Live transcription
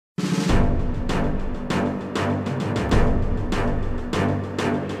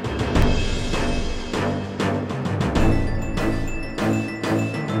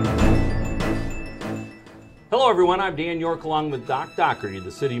Hello everyone, I'm Dan York along with Doc Dougherty,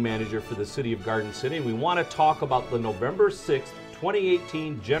 the city manager for the city of Garden City, and we want to talk about the November 6th,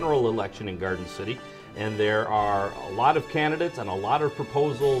 2018 general election in Garden City. And there are a lot of candidates and a lot of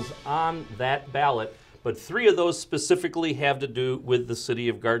proposals on that ballot, but three of those specifically have to do with the city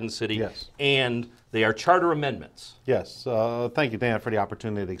of Garden City. Yes. And they are charter amendments. Yes. Thank you, Dan, for the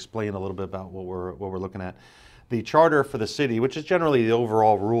opportunity to explain a little bit about what we're looking at. The charter for the city, which is generally the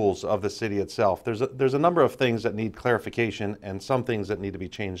overall rules of the city itself, there's a number of things that need clarification and some things that need to be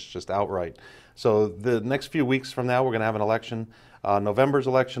changed just outright. So the next few weeks from now, we're going to have an election. November's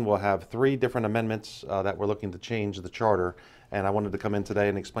election will have three different amendments that we're looking to change the charter, and I wanted to come in today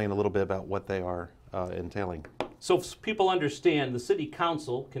and explain a little bit about what they are entailing. So if people understand, the city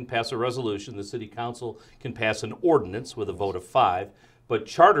council can pass a resolution, the city council can pass an ordinance with a vote of 5, but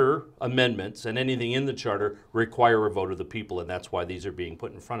charter amendments and anything in the charter require a vote of the people, and that's why these are being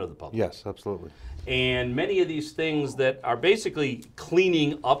put in front of the public. Yes, absolutely. And many of these things that are basically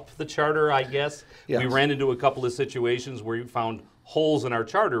cleaning up the charter, I guess. Yes. We ran into a couple of situations where we found holes in our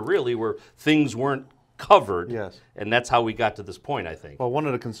charter, really, where things weren't covered. Yes. And that's how we got to this point, I think. Well, one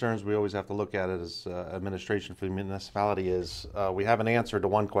of the concerns we always have to look at it as administration for the municipality is we have an answer to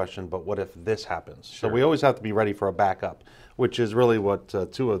one question, but what if this happens? Sure. So we always have to be ready for a backup, which is really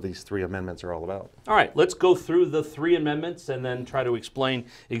what two of these three amendments are all about. All right, let's go through the three amendments and then try to explain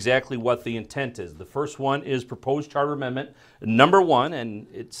exactly what the intent is. The first one is proposed charter amendment number 1, and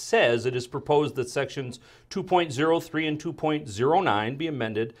it says it is proposed that sections 2.03 and 2.09 be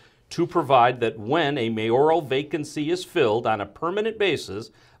amended to provide that when a mayoral vacancy is filled on a permanent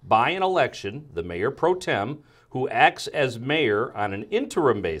basis by an election, the mayor pro tem, who acts as mayor on an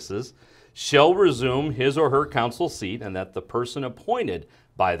interim basis, shall resume his or her council seat, and that the person appointed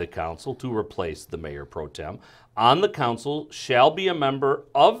by the council to replace the mayor pro tem on the council shall be a member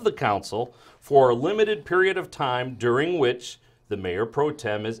of the council for a limited period of time during which the mayor pro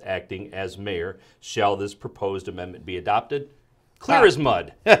tem is acting as mayor. Shall this proposed amendment be adopted? Clear as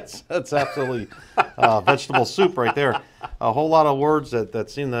mud. That's absolutely vegetable soup right there. A whole lot of words that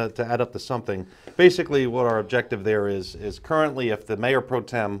seem to add up to something. Basically, what our objective there is currently if the mayor pro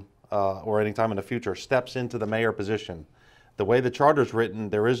tem or any time in the future steps into the mayor position, the way the charter's written,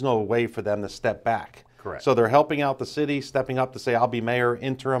 there is no way for them to step back. Correct. So they're helping out the city, stepping up to say, I'll be mayor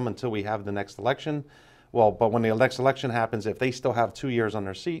interim until we have the next election. Well, but when the next election happens, if they still have 2 years on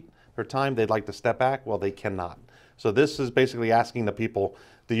their seat, their time, they'd like to step back, well, they cannot. So this is basically asking the people,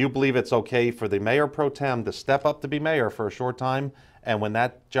 do you believe it's okay for the mayor pro tem to step up to be mayor for a short time, and when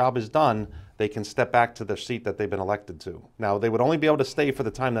that job is done, they can step back to their seat that they've been elected to? Now, they would only be able to stay for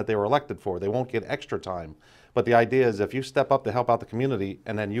the time that they were elected for. They won't get extra time. But the idea is if you step up to help out the community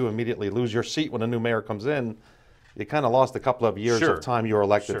and then you immediately lose your seat when a new mayor comes in, you kind of lost a couple of years Sure. of time you were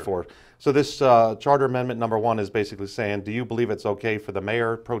elected Sure. for. So this charter amendment number 1 is basically saying, do you believe it's okay for the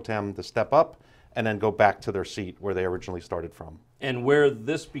mayor pro tem to step up and then go back to their seat where they originally started from? And where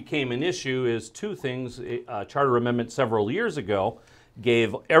this became an issue is two things. A charter amendment several years ago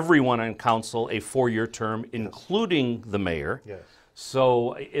gave everyone on council a 4-year term, including the mayor. Yes.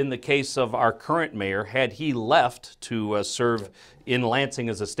 So in the case of our current mayor, had he left to serve in Lansing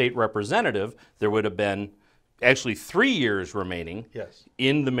as a state representative, there would have been actually 3 years remaining Yes.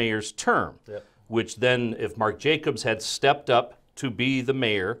 in the mayor's term, Yep. which then if Mark Jacobs had stepped up to be the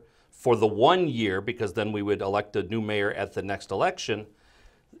mayor for the 1 year, because then we would elect a new mayor at the next election,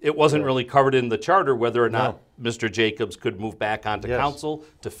 it wasn't really covered in the charter whether or not Mr. Jacobs could move back onto Yes. council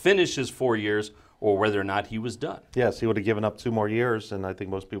to finish his 4 years or whether or not he was done. Yes, he would have given up 2 more years, and I think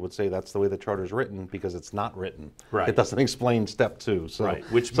most people would say that's the way the charter's written because it's not written. Right. It doesn't explain step 2. So, Right.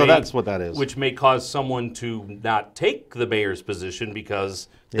 so that's what that is. Which may cause someone to not take the mayor's position because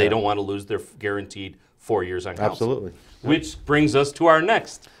they don't want to lose their guaranteed 4 years on council. Absolutely. Which brings us to our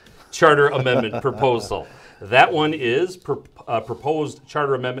next charter amendment proposal. That one is proposed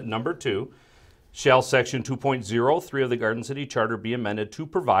charter amendment number 2. Shall section 2.03 of the Garden City Charter be amended to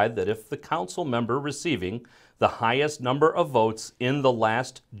provide that if the council member receiving the highest number of votes in the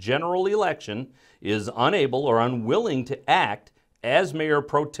last general election is unable or unwilling to act as mayor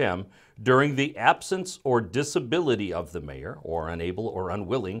pro tem during the absence or disability of the mayor, or unable or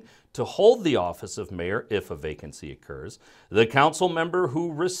unwilling to hold the office of mayor if a vacancy occurs, the council member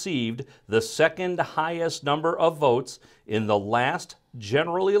who received the second highest number of votes in the last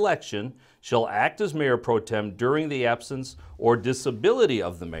general election shall act as mayor pro tem during the absence or disability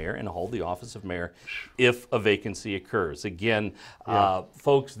of the mayor and hold the office of mayor if a vacancy occurs. Again,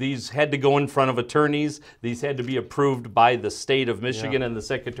 folks, these had to go in front of attorneys. These had to be approved by the state of Michigan and the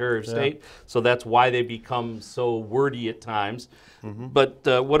Secretary of State. So that's why they become so wordy at times.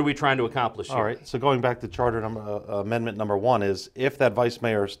 But what are we trying to accomplish here? All right, so going back to charter amendment number 1 is if that vice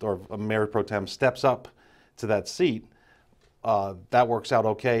mayor or mayor pro tem steps up to that seat, that works out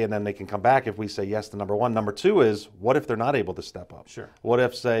okay, and then they can come back if we say yes to number 1. Number 2 is, what if they're not able to step up? Sure. What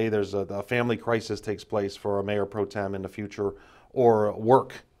if, say, there's a family crisis takes place for a mayor pro tem in the future, or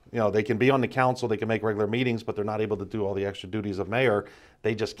work? You know, they can be on the council, they can make regular meetings, but they're not able to do all the extra duties of mayor.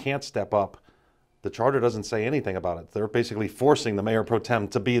 They just can't step up. The charter doesn't say anything about it. They're basically forcing the mayor pro tem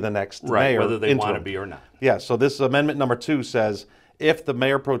to be the next mayor. Whether they want to interim. be or not. Yeah, so this amendment number 2 says, if the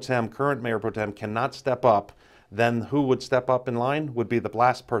mayor pro tem, current mayor pro tem, cannot step up, then who would step up in line would be the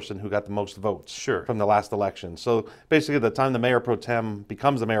last person who got the most votes from the last election. So basically, the time the mayor pro tem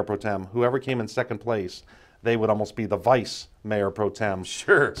becomes the mayor pro tem, whoever came in second place, they would almost be the vice mayor pro tem.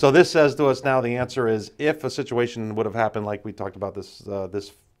 Sure. So this says to us now, the answer is, if a situation would have happened like we talked about this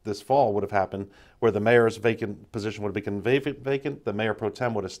fall would have happened, where the mayor's vacant position would have become vacant, the mayor pro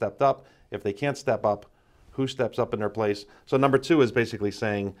tem would have stepped up. If they can't step up, who steps up in their place? So number 2 is basically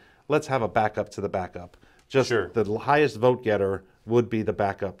saying, let's have a backup to the backup. Just the highest vote getter would be the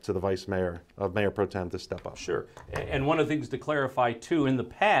backup to the vice mayor of mayor pro tem to step up. Sure. And one of the things to clarify too, in the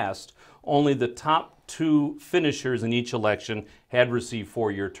past, only the top 2 finishers in each election had received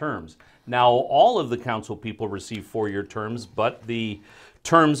 4-year terms. Now all of the council people receive 4-year terms, but the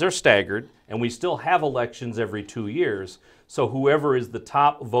terms are staggered, and we still have elections every 2 years. So whoever is the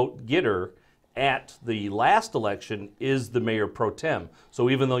top vote getter at the last election is the mayor pro tem. So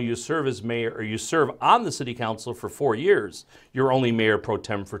even though you serve as mayor, or you serve on the city council for 4 years, you're only mayor pro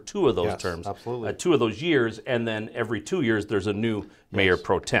tem for 2 of those terms. Absolutely. 2 of those years, and then every 2 years there's a new mayor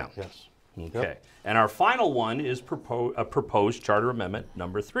pro tem. Yes. Okay. And our final one is proposed charter amendment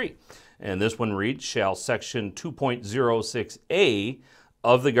number 3. And this one reads, shall section 2.06A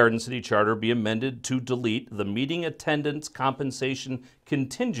of the Garden City Charter be amended to delete the meeting attendance compensation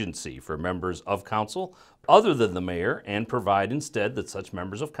contingency for members of council other than the mayor, and provide instead that such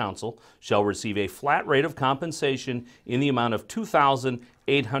members of council shall receive a flat rate of compensation in the amount of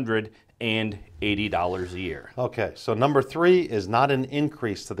 $2,880 a year. Okay, so number 3 is not an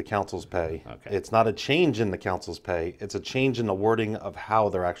increase to the council's pay. Okay. It's not a change in the council's pay. It's a change in the wording of how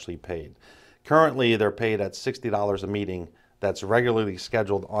they're actually paid. Currently, they're paid at $60 a meeting that's regularly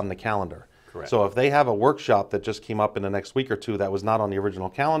scheduled on the calendar. Correct. So if they have a workshop that just came up in the next week or 2 that was not on the original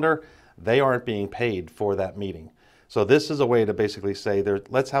calendar, they aren't being paid for that meeting. So this is a way to basically say,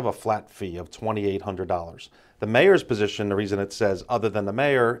 let's have a flat fee of $2,800. The mayor's position, the reason it says other than the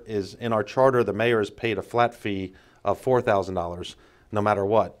mayor, is in our charter, the mayor is paid a flat fee of $4,000 no matter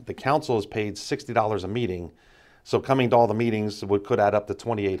what. The council is paid $60 a meeting. So coming to all the meetings could add up to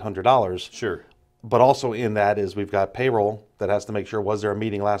 $2,800. Sure. But also in that is we've got payroll that has to make sure, was there a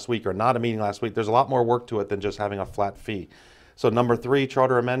meeting last week or not a meeting last week? There's a lot more work to it than just having a flat fee. So number 3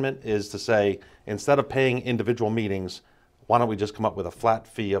 charter amendment is to say, instead of paying individual meetings, why don't we just come up with a flat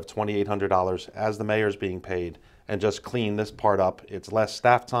fee of $2,800 as the mayor's being paid, and just clean this part up. It's less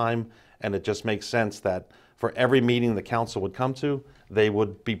staff time, and it just makes sense that for every meeting the council would come to, they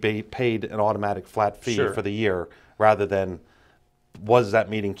would be paid an automatic flat fee for the year, rather than was that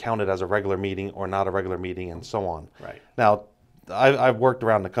meeting counted as a regular meeting or not a regular meeting, and so on. Right. Now, I've worked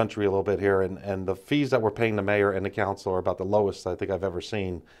around the country a little bit here, and the fees that we're paying the mayor and the council are about the lowest I think I've ever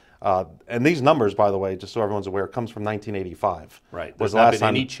seen. And these numbers, by the way, just so everyone's aware, comes from 1985. Right. Was There's not last been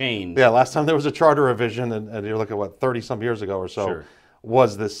time, any change. Yeah, last time there was a charter revision, and you're looking at what, 30-some years ago or so,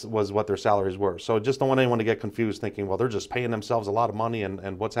 was what their salaries were. So just don't want anyone to get confused thinking, well, they're just paying themselves a lot of money,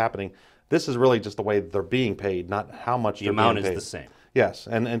 and what's happening. This is really just the way they're being paid, not how much they're being paid. The amount is the same. Yes,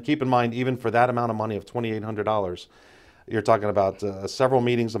 and keep in mind, even for that amount of money of $2,800, you're talking about several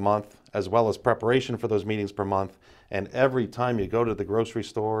meetings a month, as well as preparation for those meetings per month. And every time you go to the grocery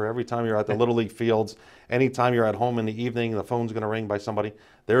store, every time you're at the Little League fields, anytime you're at home in the evening, the phone's going to ring by somebody.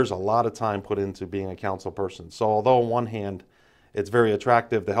 There's a lot of time put into being a council person. So although on one hand, it's very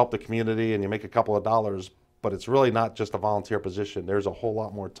attractive to help the community and you make a couple of dollars, but it's really not just a volunteer position. There's a whole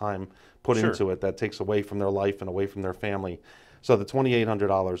lot more time put into it that takes away from their life and away from their family. So the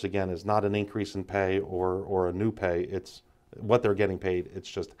 $2,800, again, is not an increase in pay or a new pay. It's what they're getting paid. It's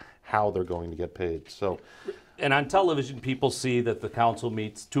just how they're going to get paid. So, and on television, people see that the council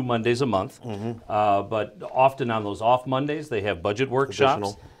meets 2 Mondays a month, but often on those off Mondays, they have budget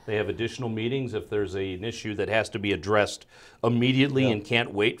workshops. They have additional meetings if there's an issue that has to be addressed immediately and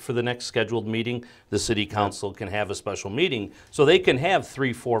can't wait for the next scheduled meeting. The city council can have a special meeting. So they can have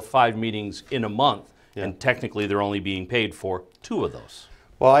 3, 4, 5 meetings in a month, and technically they're only being paid for 2 of those.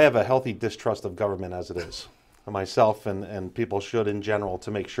 Well, I have a healthy distrust of government as it is, myself and people should in general,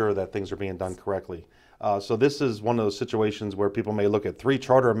 to make sure that things are being done correctly. So this is one of those situations where people may look at 3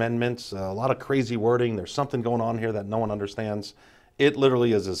 charter amendments, a lot of crazy wording, there's something going on here that no one understands. It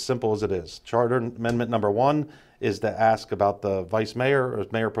literally is as simple as it is. Charter amendment number 1 is to ask about the vice mayor or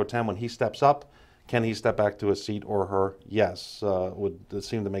mayor pro tem when he steps up. Can he step back to a seat or her? Yes, would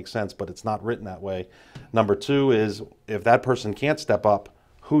seem to make sense, but it's not written that way. Number 2 is if that person can't step up,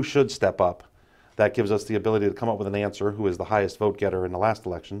 who should step up? That gives us the ability to come up with an answer, who is the highest vote getter in the last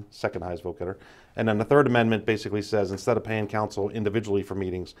election, second highest vote getter. And then the 3rd amendment basically says instead of paying council individually for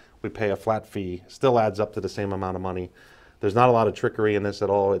meetings, we pay a flat fee, still adds up to the same amount of money. There's not a lot of trickery in this at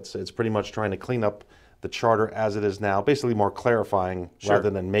all. It's pretty much trying to clean up the charter as it is now, basically more clarifying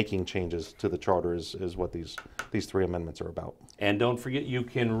rather than making changes to the charter is what these 3 amendments are about. And don't forget, you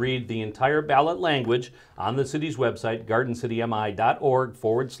can read the entire ballot language on the city's website,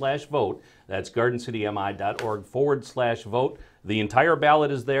 gardencitymi.org/vote. That's gardencitymi.org/vote. The entire ballot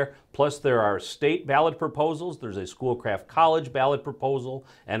is there, plus there are state ballot proposals, there's a Schoolcraft College ballot proposal,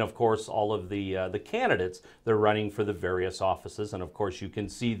 and of course all of the candidates they're running for the various offices. And of course you can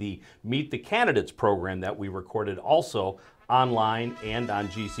see the Meet the Candidates program that we recorded also online and on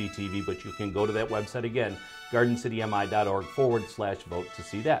GCTV, but you can go to that website again, gardencitymi.org/vote to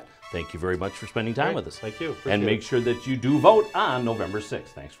see that. Thank you very much for spending time with us. Thank you. And make sure that you do vote on November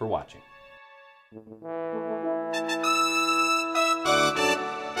 6th. Thanks for watching.